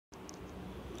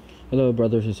Hello,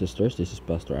 brothers and sisters. This is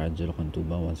Pastor Angelo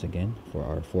Cantuba once again for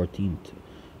our 14th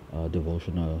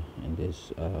devotional in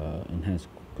this enhanced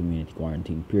community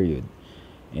quarantine period.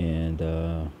 And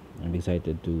I'm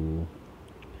excited to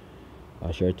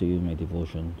share to you my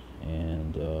devotion.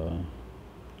 And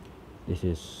this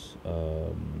is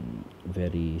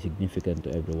very significant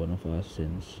to every one of us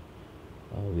since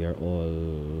we are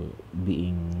all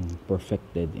being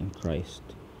perfected in Christ.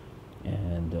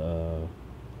 And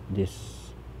this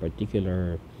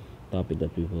particular topic that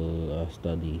we will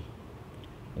study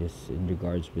is in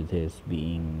regards with his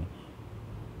being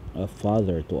a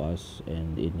father to us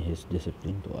and in his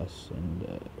discipline to us, and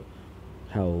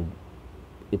how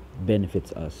it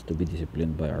benefits us to be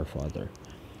disciplined by our Father.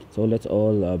 So let's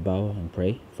all bow and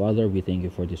pray. Father, we thank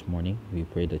you for this morning. We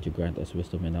pray that you grant us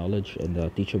wisdom and knowledge and a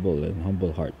teachable and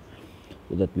humble heart,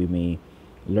 so that we may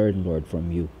learn, Lord,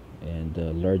 from you, and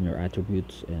learn your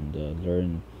attributes, and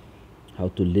learn how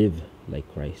to live like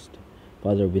Christ.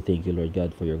 Father, we thank you, Lord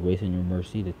God, for your grace and your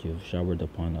mercy that you've showered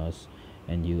upon us,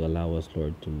 and you allow us,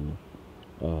 Lord, to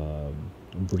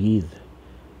breathe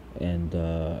and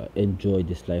enjoy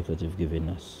this life that you've given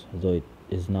us. Though it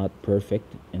is not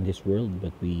perfect in this world,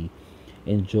 but we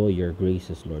enjoy your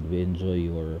graces, Lord. We enjoy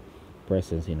your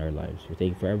presence in our lives. We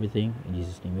thank you for everything. In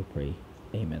Jesus' name we pray.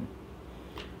 Amen.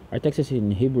 Our text is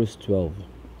in Hebrews 12,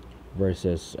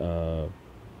 verses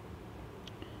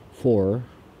 4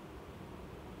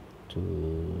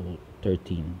 to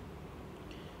 13.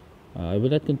 I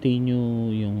will not continue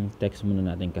yung text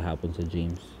muna natin kahapon sa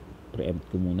James. Preempt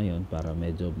ko muna yon para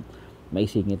medyo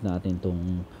maisingit natin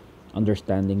tong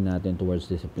understanding natin towards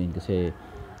discipline, kasi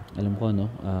alam ko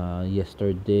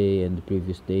yesterday and the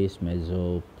previous days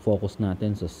medyo focus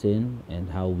natin sa sin and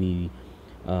how we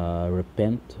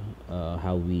repent,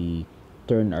 how we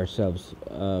turn ourselves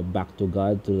back to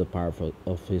God through the power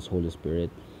of His Holy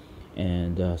Spirit.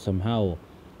 And somehow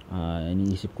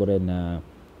iniisip ko rin na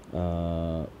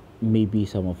maybe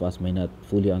some of us may not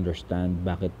fully understand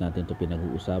bakit natin to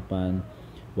pinag-uusapan.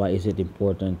 Why is it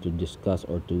important to discuss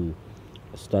or to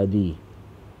study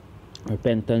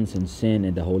repentance and sin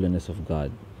and the holiness of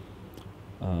God?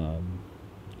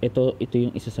 Ito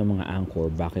yung isa sa mga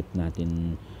anchor bakit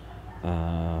natin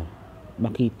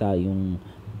makita yung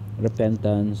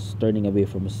repentance, turning away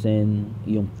from sin,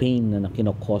 yung pain na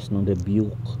kinokos ng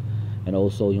rebuke, and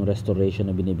also yung restoration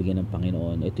na binibigay ng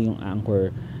Panginoon. Ito yung anchor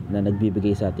na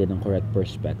nagbibigay sa atin ng correct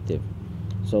perspective.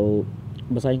 So,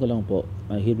 basahin ko lang po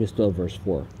Hebrews 12 verse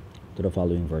 4 to the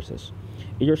following verses.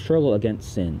 In your struggle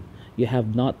against sin, you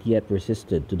have not yet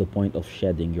resisted to the point of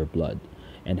shedding your blood.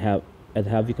 And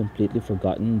have you completely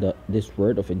forgotten this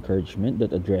word of encouragement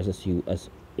that addresses you as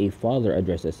a father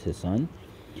addresses his son?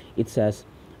 It says,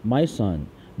 "My son,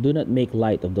 do not make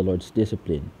light of the Lord's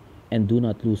discipline, and do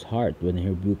not lose heart when he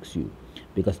rebukes you,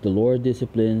 because the Lord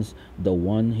disciplines the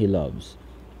one he loves,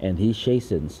 and he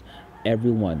chastens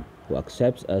everyone who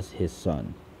accepts as his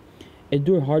son."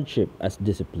 Endure hardship as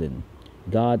discipline.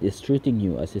 God is treating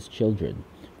you as his children.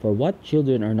 For what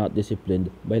children are not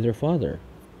disciplined by their father?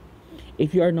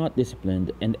 If you are not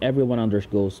disciplined and everyone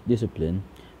undergoes discipline,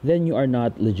 then you are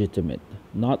not legitimate,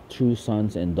 not true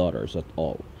sons and daughters at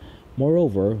all.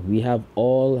 Moreover, we have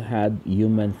all had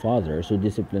human fathers who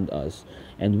disciplined us,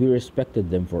 and we respected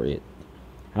them for it.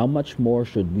 How much more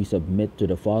should we submit to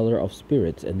the Father of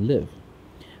spirits and live?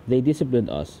 They disciplined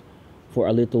us for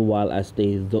a little while as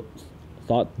they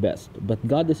thought best, but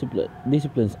God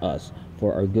disciplines us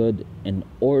for our good, in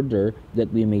order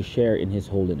that we may share in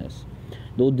His holiness.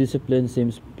 Though discipline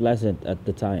seems pleasant at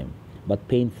the time, but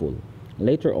painful,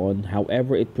 later on,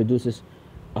 however, it produces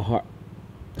a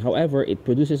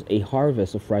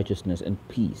harvest of righteousness and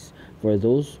peace for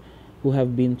those who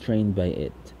have been trained by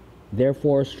it.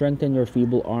 Therefore, strengthen your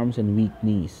feeble arms and weak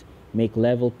knees. Make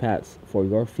level paths for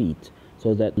your feet,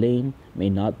 so that lame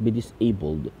may not be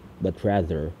disabled, but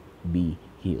rather be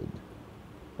healed.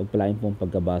 Pagpalain pong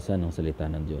pagkabasa ng salita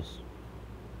ng Diyos.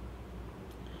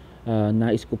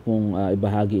 Nais ko pong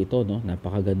ibahagi ito,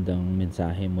 napakagandang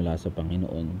mensahe mula sa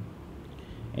Panginoon.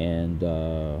 And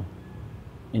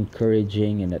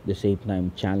encouraging and at the same time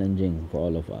challenging for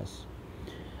all of us.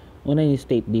 Una yung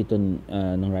state dito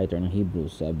ng writer ng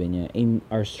Hebrews, sabi niya, in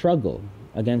our struggle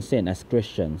against sin as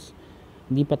Christians,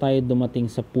 hindi pa tayo dumating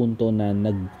sa punto na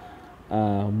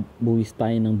buwis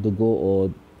tayo ng dugo o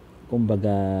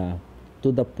kumbaga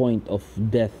to the point of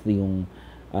death yung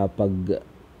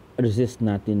pag-resist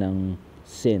natin ng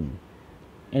sin.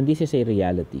 And this is a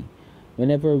reality.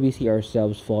 Whenever we see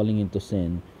ourselves falling into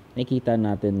sin, nakita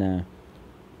natin na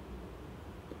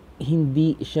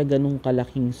hindi siya ganung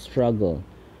kalaking struggle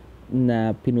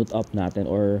na pinut up natin,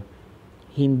 or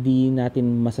hindi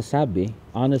natin masasabi,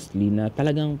 honestly, na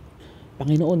talagang,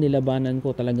 Panginoon, nilabanan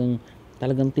ko, talagang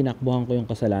tinakbuhan ko yung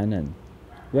kasalanan.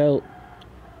 Well,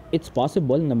 it's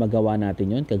possible na magawa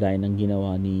natin yon kagaya ng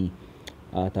ginawa ni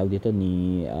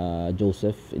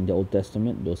Joseph in the Old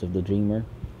Testament, Joseph the Dreamer.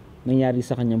 Nangyari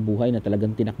sa kanyang buhay na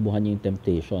talagang tinakbuhan niya yung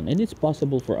temptation. And it's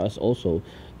possible for us also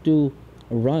to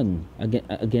run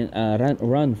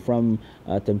from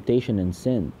temptation and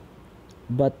sin.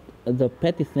 But the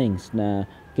petty things na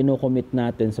kinocommit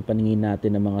natin sa paningin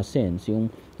natin ng mga sins,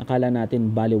 yung akala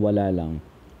natin baliwala lang,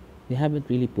 we haven't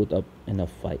really put up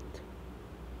enough fight.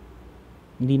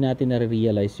 Hindi natin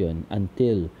na-realize yon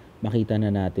until makita na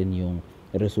natin yung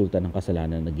resulta ng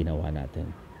kasalanan na ginawa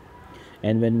natin.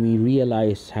 And when we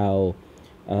realize how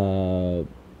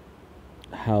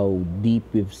deep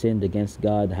we've sinned against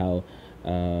God, how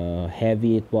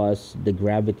heavy it was, the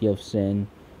gravity of sin,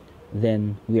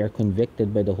 then we are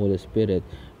convicted by the Holy Spirit,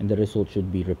 and the result should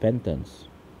be repentance.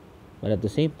 But at the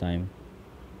same time,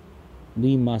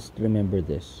 we must remember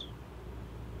this,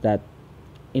 that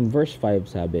in verse 5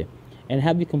 sabi, "And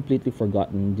have you completely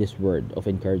forgotten this word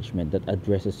of encouragement that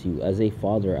addresses you as a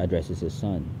father addresses his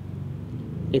son?"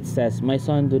 It says, "My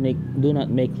son, do not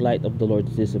make light of the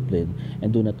Lord's discipline,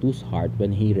 and do not lose heart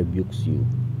when He rebukes you."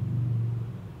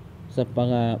 Sa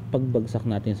pagbagsak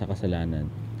natin sa kasalanan,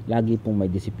 lagi pong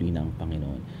may disiplina ang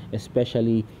Panginoon.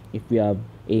 Especially if we have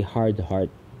a hard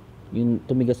heart. Yung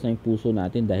tumigas na yung puso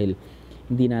natin dahil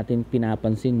hindi natin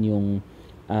pinapansin yung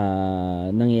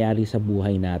nangyayari sa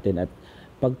buhay natin. At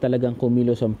pag talagang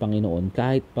kumilos ang Panginoon,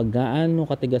 kahit pag gaano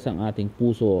katigas ang ating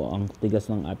puso, ang tigas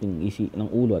ng ating ng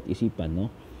ulo at isipan, no?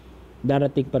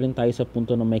 Darating pa rin tayo sa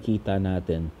punto na makita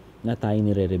natin na tayo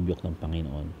nire-rebuke ng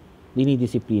Panginoon.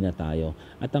 Dinidisiplina tayo.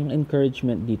 At ang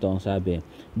encouragement dito, ang sabi,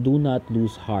 do not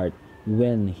lose heart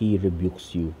when He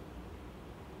rebukes you.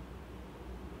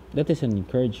 That is an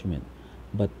encouragement.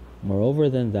 But moreover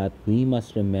than that, we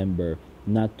must remember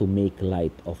not to make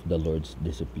light of the Lord's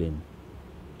discipline.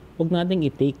 Huwag nating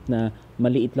i-take na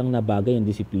maliit lang na bagay ang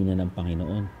disiplina ng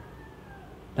Panginoon.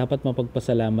 Dapat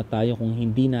mapagpasalamat tayo kung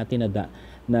hindi natin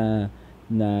na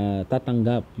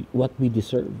tatanggap what we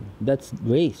deserve. That's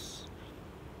grace.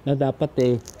 Na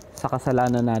dapat sa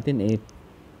kasalanan natin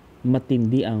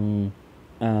matindi ang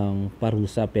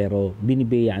parusa, pero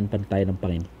binibiyayaan pa tayo ng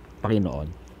Panginoon.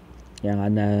 Kaya nga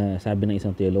na sabi ng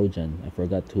isang theologian, I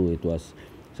forgot who it was,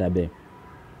 sabi,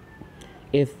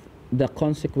 if the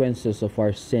consequences of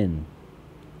our sin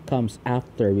comes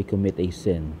after we commit a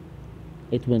sin,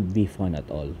 it won't be fun at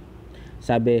all.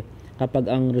 Sabi, kapag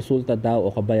ang resulta daw o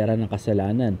kabayaran ng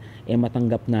kasalanan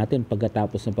matanggap natin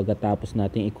pagkatapos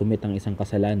natin i-commit ang isang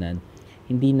kasalanan,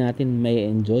 hindi natin may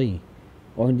enjoy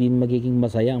o hindi magiging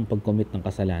masaya ang pag-commit ng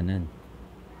kasalanan.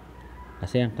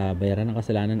 Kasi ang kabayaran ng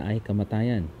kasalanan ay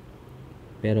kamatayan.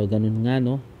 Pero ganun nga,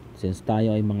 no? Since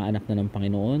tayo ay mga anak na ng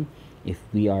Panginoon, if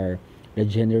we are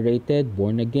regenerated,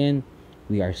 born again,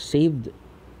 we are saved,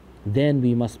 then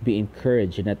we must be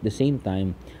encouraged and at the same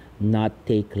time not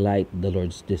take light the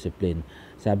Lord's discipline.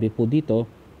 Sabi po dito,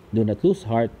 do not lose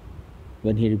heart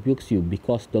when He rebukes you,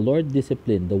 because the Lord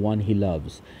discipline the one He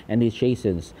loves, and He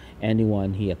chastens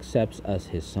anyone He accepts as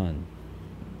His son.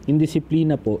 Yung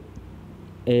disiplina po,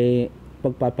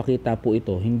 pagpapakita po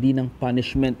ito, hindi ng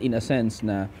punishment in a sense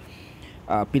na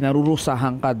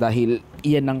pinarurusahan ka dahil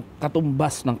iyan ang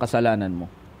katumbas ng kasalanan mo.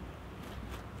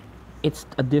 It's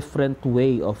a different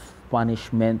way of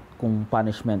punishment, kung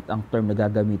punishment ang term na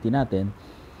gagamitin natin,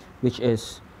 which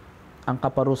is ang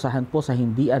kaparusahan po sa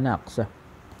hindi anak,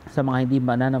 sa mga hindi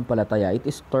mananampalataya, it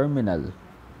is terminal.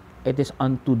 It is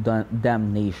unto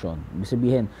damnation. Ibig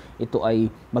sabihin, ito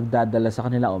ay magdadala sa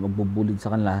kanila o magbubulid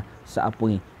sa kanila sa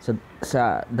apoy,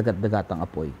 sa dagat-dagatang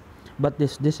apoy. But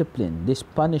this discipline, this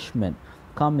punishment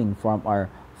coming from our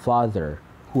Father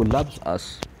who loves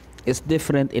us is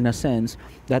different in a sense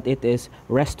that it is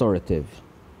restorative.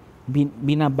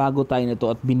 Binabago tayo nito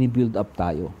at binibuild up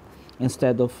tayo.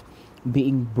 Instead of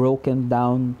being broken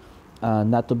down,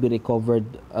 not to be recovered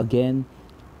again,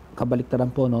 kabaliktaran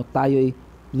po, no? Tayo ay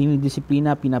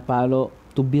dinidisiplina, pinapalo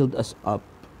to build us up.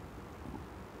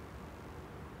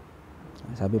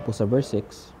 Sabi po sa verse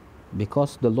 6,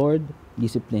 because the Lord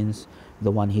disciplines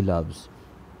the one He loves.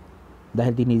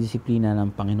 Dahil dinidisiplina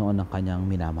ng Panginoon ang kanyang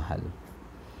minamahal.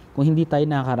 Kung hindi tayo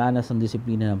nakakaranas ng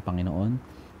disiplina ng Panginoon,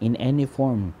 in any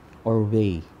form or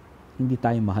way, hindi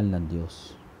tayo mahal ng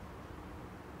Diyos.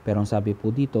 Pero ang sabi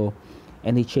po dito,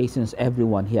 and He chastens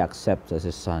everyone He accepts as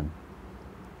His son.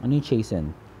 Ano yung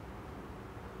chasten?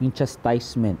 Yung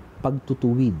chastisement,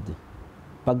 pagtutuwid,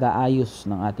 pag-aayos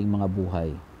ng ating mga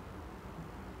buhay.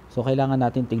 So, kailangan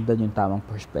natin tignan yung tamang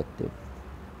perspective.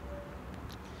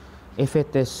 If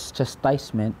it is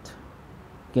chastisement,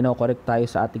 kinokorek tayo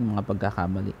sa ating mga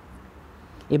pagkakamali.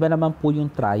 Iba naman po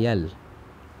yung trial.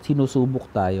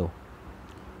 Sinusubok tayo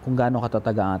kung gaano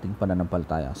katatag ang ating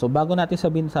pananampalataya. So bago natin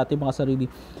sabihin sa ating mga sarili,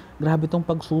 grabe tong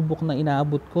pagsubok na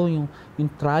inaabot ko, yung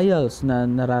trials na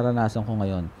nararanasan ko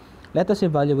ngayon. Let us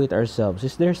evaluate ourselves.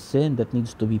 Is there sin that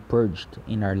needs to be purged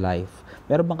in our life?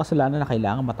 Meron bang kasalanan na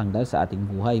kailangan matanggal sa ating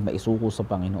buhay, maisuko sa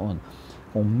Panginoon?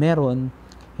 Kung meron,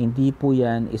 hindi po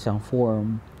yan isang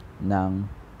form ng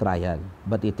trial,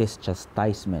 but it is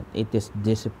chastisement, it is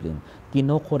discipline.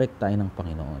 Kinokorek tayo ng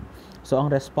Panginoon. So ang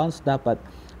response dapat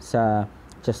sa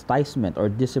chastisement or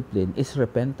discipline is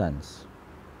repentance.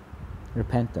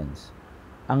 Repentance.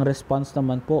 Ang response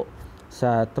naman po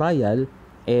sa trial,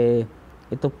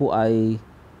 ito po ay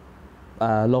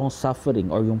long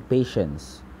suffering or yung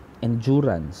patience,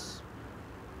 endurance.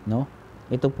 No?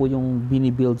 Ito po yung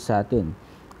binibuild sa atin.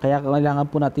 Kaya kailangan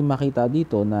po natin makita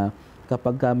dito na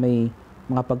kapag may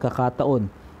mga pagkakataon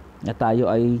na tayo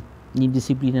ay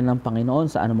nidisiplina ng Panginoon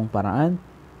sa anumang paraan,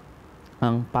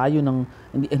 ang payo ng,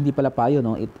 hindi pala payo,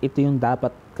 no? Ito yung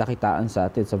dapat kakitaan sa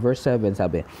atin. Sa verse 7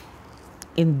 sabi,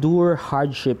 endure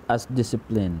hardship as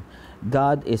discipline.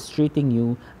 God is treating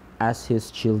you as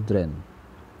His children.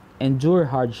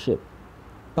 Endure hardship.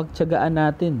 Pagtiyagaan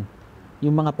natin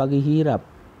yung mga paghihirap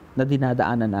na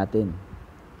dinadaanan natin.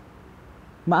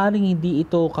 Maaring hindi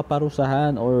ito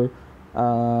kaparusahan or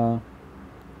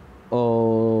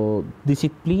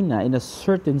disiplina in a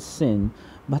certain sin,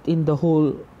 but in the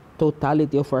whole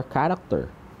totality of our character,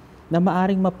 na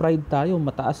maaring ma-pride tayo,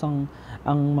 mataas ang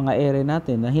mga ere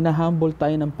natin, na hinahumble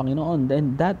tayo ng Panginoon,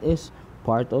 then that is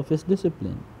part of His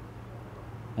discipline.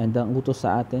 And ang utos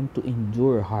sa atin to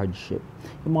endure hardship.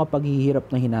 Yung mga paghihirap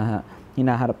na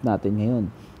hinaharap natin ngayon,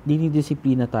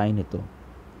 dinidisiplina tayo nito.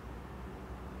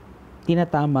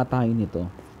 Tinatama tayo nito.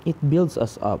 It builds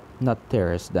us up, not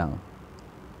tear us down.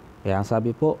 Kaya ang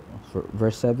sabi po,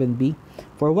 verse 7b,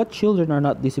 for what children are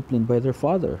not disciplined by their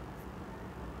father?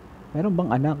 Meron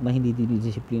bang anak na hindi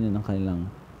dinidisiplina ng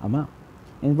kanilang ama?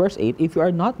 In verse 8, if you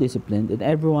are not disciplined and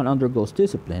everyone undergoes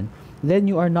discipline, then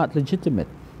you are not legitimate,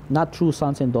 not true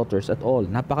sons and daughters at all.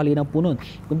 Napakalinaw po nun.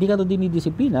 Kung di ka ito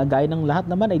dinidisiplina, gaya ng lahat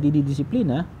naman ay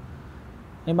dinidisiplina,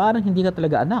 eh maaaring hindi ka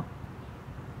talaga anak.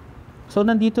 So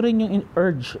nandito rin yung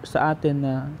urge sa atin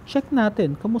na check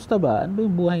natin, kamusta ba? Ano ba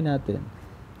yung buhay natin?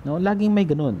 No, laging may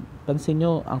ganun. Pansin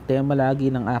nyo, ang tema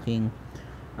lagi ng aking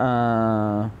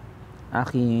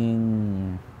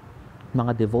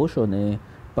mga devotion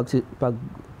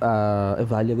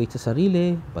evaluate sa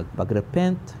sarili,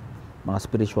 pag-repent, mga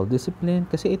spiritual discipline,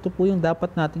 kasi ito po yung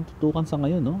dapat nating tutukan sa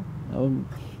ngayon, no?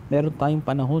 Meron tayong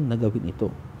panahon na gawin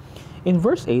ito. In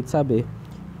verse 8, sabi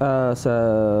sa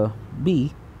B,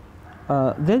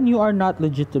 then you are not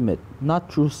legitimate,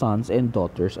 not true sons and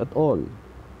daughters at all.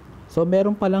 So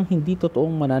meron palang hindi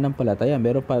totoong mananampalataya,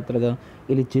 meron pa talagang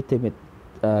illegitimate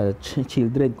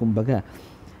children, kumbaga,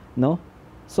 no?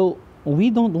 So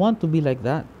we don't want to be like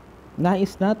that.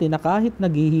 Nais natin na kahit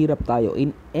naghihirap tayo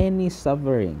in any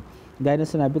suffering, gaya na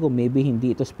sinabi ko, maybe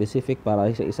hindi ito specific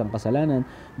para sa isang kasalanan,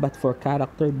 but for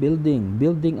character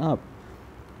building up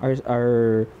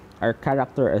our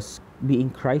character as being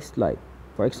Christ-like.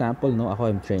 For example, no, ako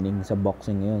I'm training sa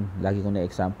boxing ngayon. Lagi ko na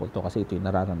example to kasi ito yung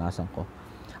nararanasan ko.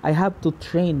 I have to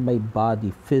train my body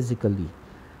physically.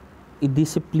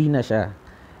 I-disiplina siya.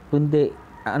 Kundi,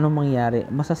 anong mangyari?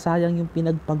 Masasayang yung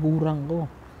pinagpagurang ko.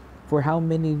 For how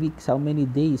many weeks, how many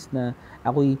days na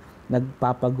ako'y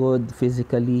nagpapagod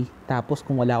physically, tapos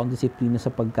kung wala akong disiplina sa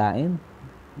pagkain,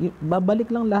 babalik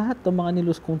lang lahat ng mga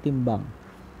nilus kong timbang.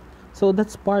 So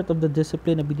that's part of the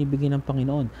discipline na binibigay ng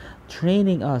Panginoon,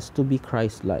 training us to be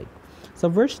Christ-like. Sa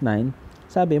verse 9,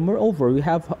 sabi, moreover, we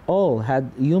have all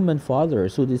had human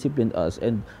fathers who disciplined us,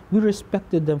 and we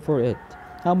respected them for it.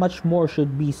 How much more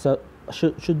should we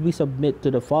submit to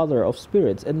the Father of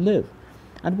spirits and live?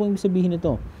 Ano pong ibig sabihin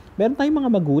nito? Meron tayong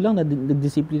mga magulang na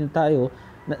disiplina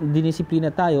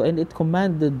tayo, and it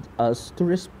commanded us to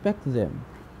respect them,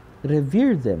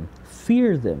 revere them,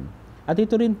 fear them. At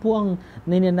ito rin po ang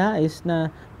ninanais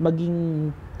na maging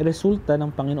resulta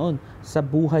ng Panginoon sa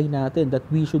buhay natin, that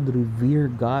we should revere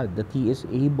God, that He is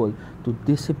able to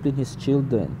discipline His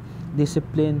children.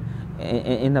 Discipline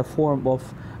in a form of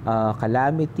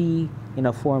calamity, in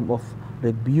a form of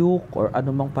rebuke, or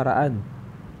anumang paraan.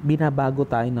 Binabago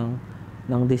tayo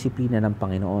ng disiplina ng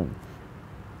Panginoon.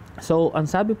 So, ang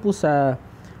sabi po sa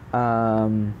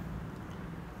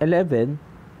 11,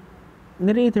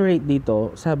 nireiterate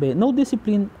dito, sabi, no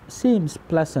discipline seems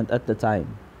pleasant at the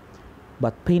time,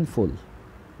 but painful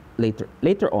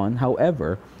later on.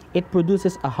 However, It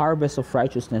produces a harvest of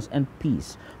righteousness and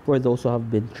peace for those who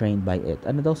have been trained by it.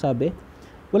 Ano daw sabi?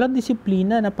 Walang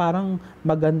disiplina na parang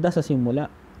maganda sa simula.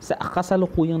 Sa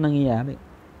kasalukuyang nangyayari.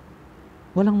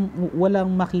 Walang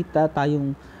makita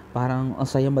tayong parang ang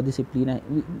saya madisiplina.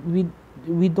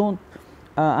 We don't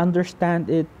understand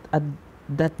it at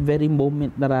that very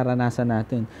moment nararanasan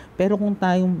natin. Pero kung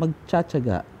tayong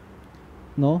magtsatsaga,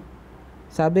 no?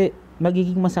 Sabi,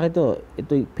 magiging masakit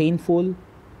ito painful,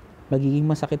 magiging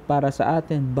masakit para sa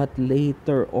atin, but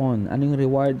later on, ano yung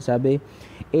reward? Sabi,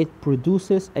 it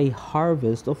produces a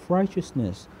harvest of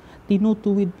righteousness.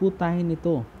 Tinutuwid po tayo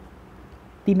nito.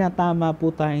 Tinatama po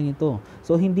tayo nito.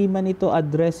 So, hindi man ito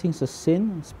addressing sa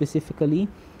sin specifically,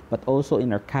 but also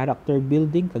in our character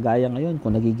building, kagaya ngayon,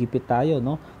 kung nagigipit tayo,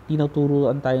 no?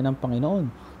 Tinuturuan tayo ng Panginoon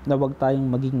na wag tayong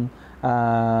maging,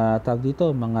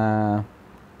 mga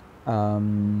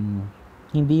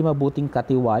hindi mabuting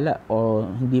katiwala o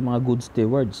hindi mga good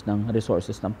stewards ng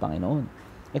resources ng Panginoon.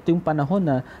 Ito yung panahon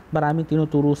na maraming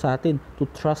tinuturo sa atin to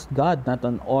trust God, not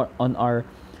on our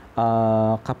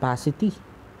capacity.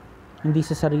 Hindi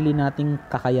sa sarili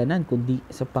nating kakayanan, kundi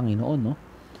sa Panginoon, no?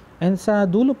 And sa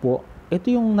dulo po,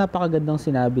 ito yung napakagandang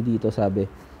sinabi dito, sabi,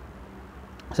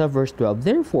 sa verse 12,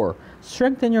 therefore,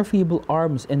 strengthen your feeble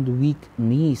arms and weak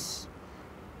knees.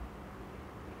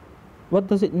 What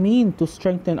does it mean to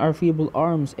strengthen our feeble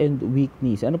arms and weak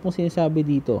knees? Ano pong sinasabi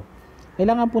dito?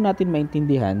 Kailangan po natin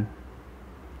maintindihan.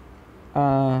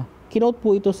 Kinote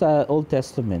po ito sa Old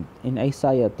Testament in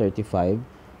Isaiah 35.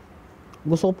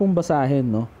 Gusto ko pong basahin,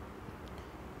 no?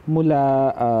 Mula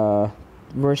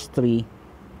verse 3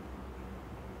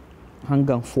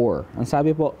 hanggang 4. Ang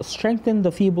sabi po, strengthen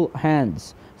the feeble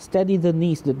hands, steady the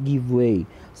knees that give way.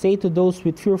 Say to those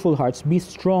with fearful hearts, be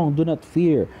strong, do not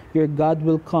fear. Your God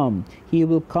will come. He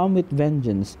will come with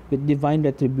vengeance, with divine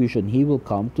retribution. He will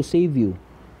come to save you.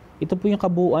 Ito po yung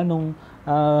kabuuan ng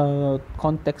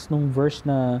context ng verse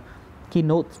na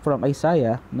kinote from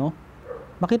Isaiah, no?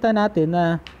 Makita natin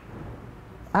na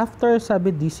after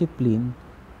sabi discipline,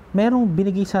 merong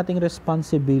binigay sa ating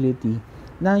responsibility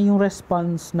na yung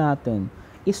response natin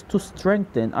is to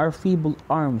strengthen our feeble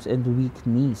arms and weak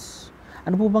knees.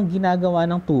 Ano po bang ginagawa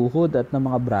ng tuhod at ng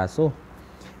mga braso?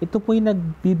 Ito po yung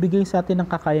nagbibigay sa atin ng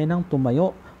kakayanang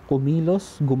tumayo,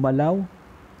 kumilos, gumalaw,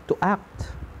 to act.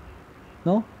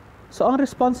 No? So, ang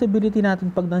responsibility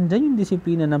natin pag nandyan yung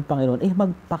disiplina ng Panginoon,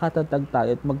 magpakatatag tayo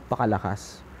at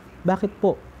magpakalakas. Bakit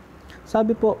po?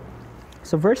 Sabi po,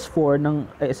 sa verse 4 ng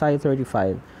Isaiah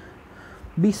 35,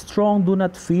 be strong, do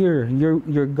not fear.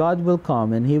 Your God will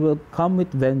come, and He will come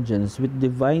with vengeance, with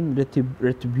divine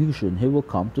retribution. He will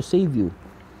come to save you.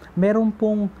 Meron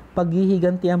pong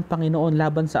paghihiganti ang Panginoon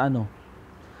laban sa ano?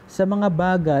 Sa mga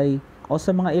bagay o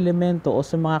sa mga elemento o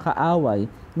sa mga kaaway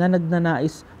na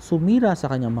nagnanais sumira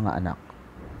sa kanyang mga anak.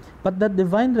 But that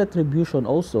divine retribution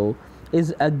also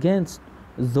is against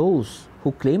those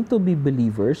who claim to be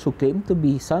believers, who claim to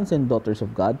be sons and daughters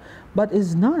of God, but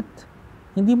is not.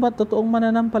 Hindi ba totoong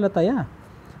mananampalataya?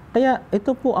 Kaya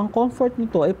ito po, ang comfort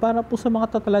nito ay para po sa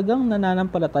mga talagang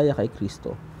nananampalataya kay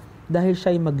Kristo. Dahil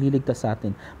siya ay magliligtas sa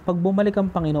atin. Pag bumalik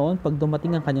ang Panginoon, pag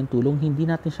dumating ang kanyang tulong, hindi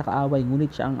natin siya kaaway,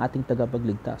 ngunit siya ang ating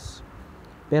tagapagligtas.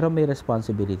 Pero may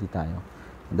responsibility tayo.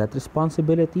 And that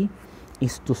responsibility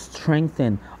is to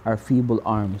strengthen our feeble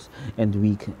arms and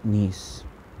weak knees.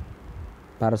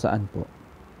 Para saan po?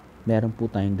 Meron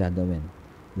po tayong gagawin.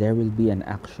 There will be an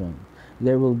action.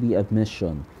 There will be a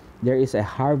mission. There is a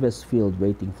harvest field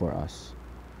waiting for us.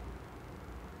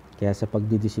 Kaya sa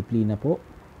pagdidisiplina po,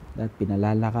 at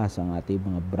pinalalakas ang ating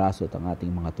mga braso at ang ating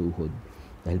mga tuhod.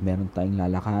 Dahil meron tayong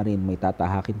lalakarin, may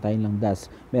tatahakin tayong langdas,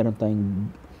 meron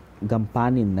tayong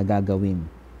gampanin na gagawin.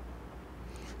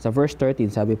 Sa verse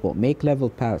 13, sabi po, make level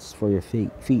paths for your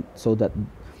feet so that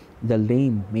the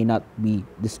lame may not be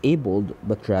disabled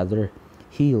but rather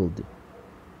healed.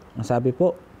 Ang sabi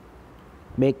po,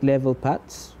 make level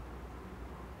paths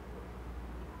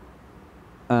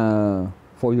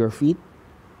for your feet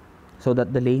so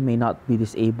that the lame may not be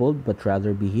disabled but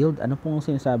rather be healed. Ano pong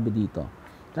sinasabi dito?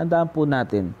 Tandaan po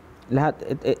natin, lahat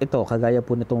ito, kagaya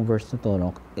po nitong verse na to,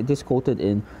 no? It is quoted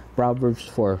in Proverbs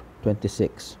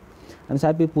 4:26. Ang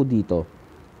sabi po dito,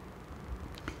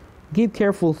 give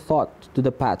careful thought to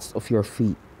the paths of your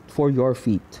feet, for your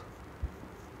feet,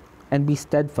 and be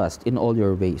steadfast in all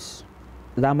your ways.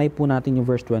 Damay po natin yung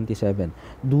verse 27.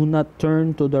 Do not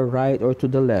turn to the right or to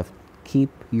the left. Keep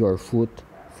your foot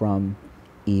from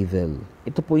evil.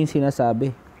 Ito po yung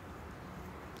sinasabi.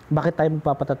 Bakit tayo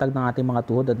magpapatatag ng ating mga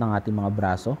tuhod at ng ating mga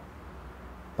braso?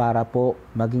 Para po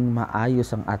maging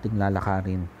maayos ang ating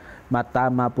lalakarin.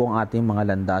 matama po ang ating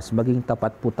mga landas, maging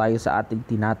tapat po tayo sa ating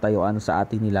tinatayuan, sa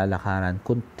ating nilalakaran,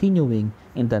 continuing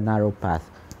in the narrow path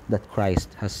that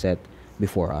Christ has set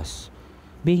before us.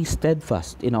 Being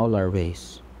steadfast in all our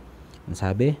ways. Ang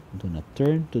sabi, do not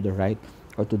turn to the right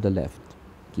or to the left,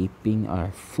 keeping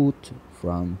our foot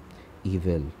from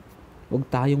evil. Huwag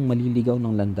tayong maliligaw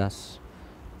ng landas.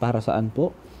 Para saan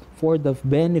po? For the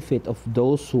benefit of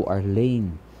those who are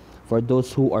lame, for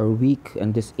those who are weak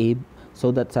and disabled, so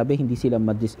that sabi, hindi sila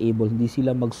ma-disable, hindi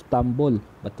sila mag-stumble,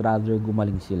 but rather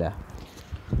gumaling sila.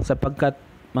 Sapagkat,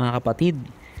 mga kapatid,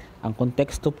 ang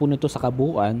konteksto po nito sa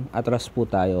kabuuan, atras po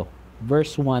tayo.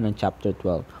 Verse 1 in chapter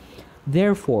 12.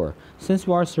 Therefore, since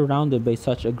we are surrounded by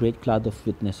such a great cloud of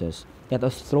witnesses, let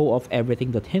us throw off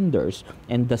everything that hinders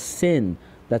and the sin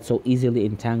that so easily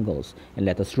entangles, and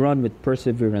let us run with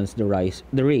perseverance the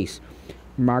race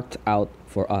marked out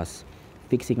for us,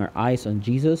 fixing our eyes on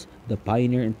Jesus, the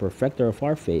pioneer and perfecter of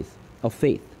our faith.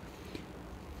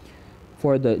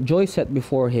 For the joy set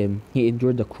before him, he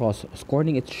endured the cross,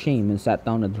 scorning its shame, and sat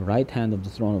down at the right hand of the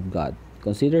throne of God.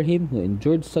 Consider him who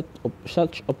endured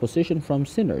such opposition from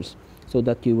sinners, so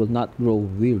that you will not grow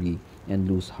weary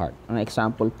and lose heart. Ang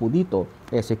example po dito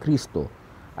ay si Kristo.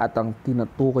 At ang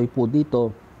tinutukoy po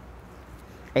dito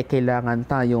ay kailangan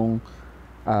tayong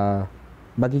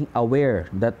maging aware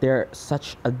that there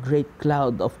such a great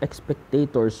cloud of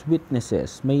spectators,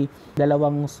 witnesses. May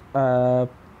dalawang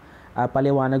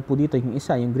paliwanag po dito. Yung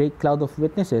isa, yung great cloud of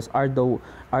witnesses are the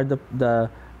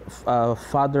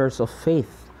fathers of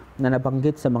faith na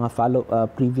nabanggit sa mga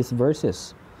previous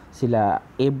verses. Sila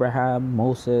Abraham,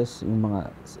 Moses, yung mga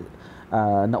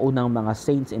naunang mga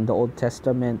saints in the Old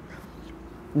Testament,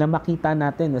 na makita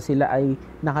natin na sila ay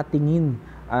nakatingin,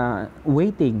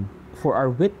 waiting for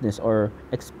our witness or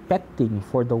expecting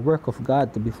for the work of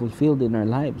God to be fulfilled in our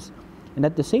lives. And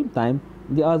at the same time,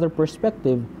 the other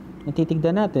perspective na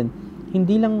titignan natin,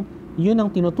 hindi lang yun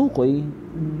ang tinutukoy,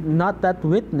 not that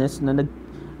witness na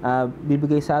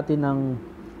bibigay sa atin ng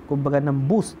kumbaga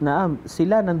ng boost na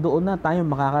sila nandoon na, tayo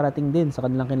makakarating din sa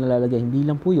kanilang kinalalagay. Hindi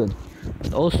lang po yun.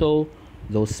 But also,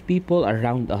 those people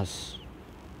around us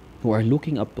who are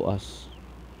looking up to us.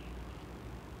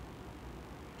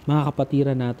 Mga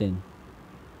kapatiran natin,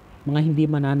 mga hindi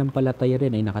mananampalataya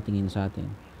rin ay nakatingin sa atin.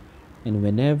 And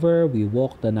whenever we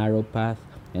walk the narrow path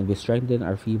and we strengthen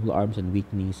our feeble arms and weak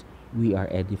knees, we are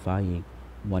edifying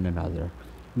one another.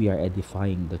 We are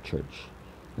edifying the church.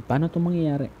 At paano ito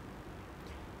mangyayari?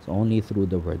 So only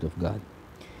through the Word of God.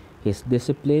 His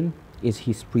discipline is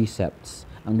His precepts.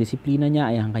 Ang disiplina niya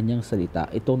ay ang kanyang salita.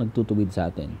 Ito nagtutuwid sa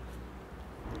atin.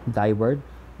 Thy word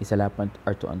is a lamp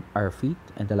unto our feet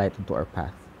and a light unto our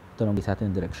path. Ito nang sa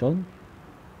atin ng direksyon.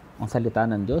 Ang salita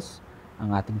ng Diyos,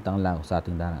 ang ating tanglaw sa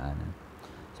ating daraanan.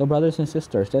 So brothers and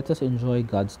sisters, let us enjoy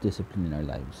God's discipline in our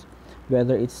lives.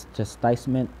 Whether it's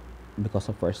chastisement because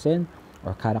of our sin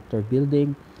or character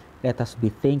building, let us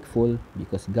be thankful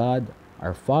because God,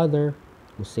 our Father,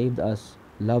 who saved us,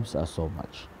 loves us so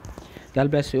much.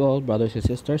 God bless you all, brothers and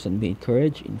sisters, and be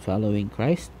encouraged in following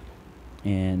Christ,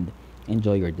 and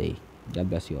enjoy your day. God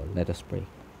bless you all. Let us pray.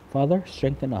 Father,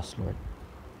 strengthen us, Lord.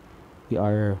 We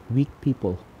are weak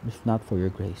people, if not for your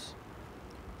grace.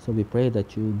 So we pray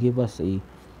that you give us a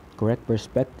correct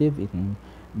perspective in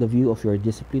the view of your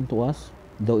discipline to us,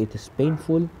 though it is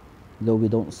painful, though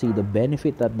we don't see the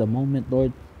benefit at the moment,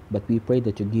 Lord, but we pray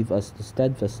that you give us the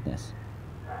steadfastness,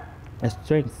 a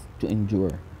strength to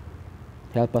endure.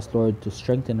 Help us, Lord, to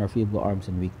strengthen our feeble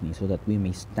arms and weak knees so that we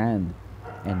may stand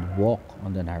and walk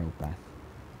on the narrow path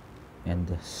and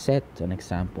set an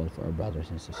example for our brothers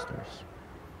and sisters.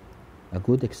 A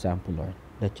good example, Lord,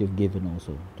 that you've given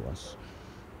also to us.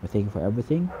 We thank you for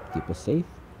everything. Keep us safe.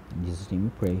 In Jesus' name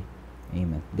we pray.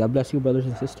 Amen. God bless you, brothers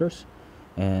and sisters,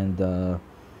 and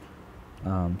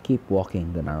keep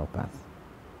walking the narrow path.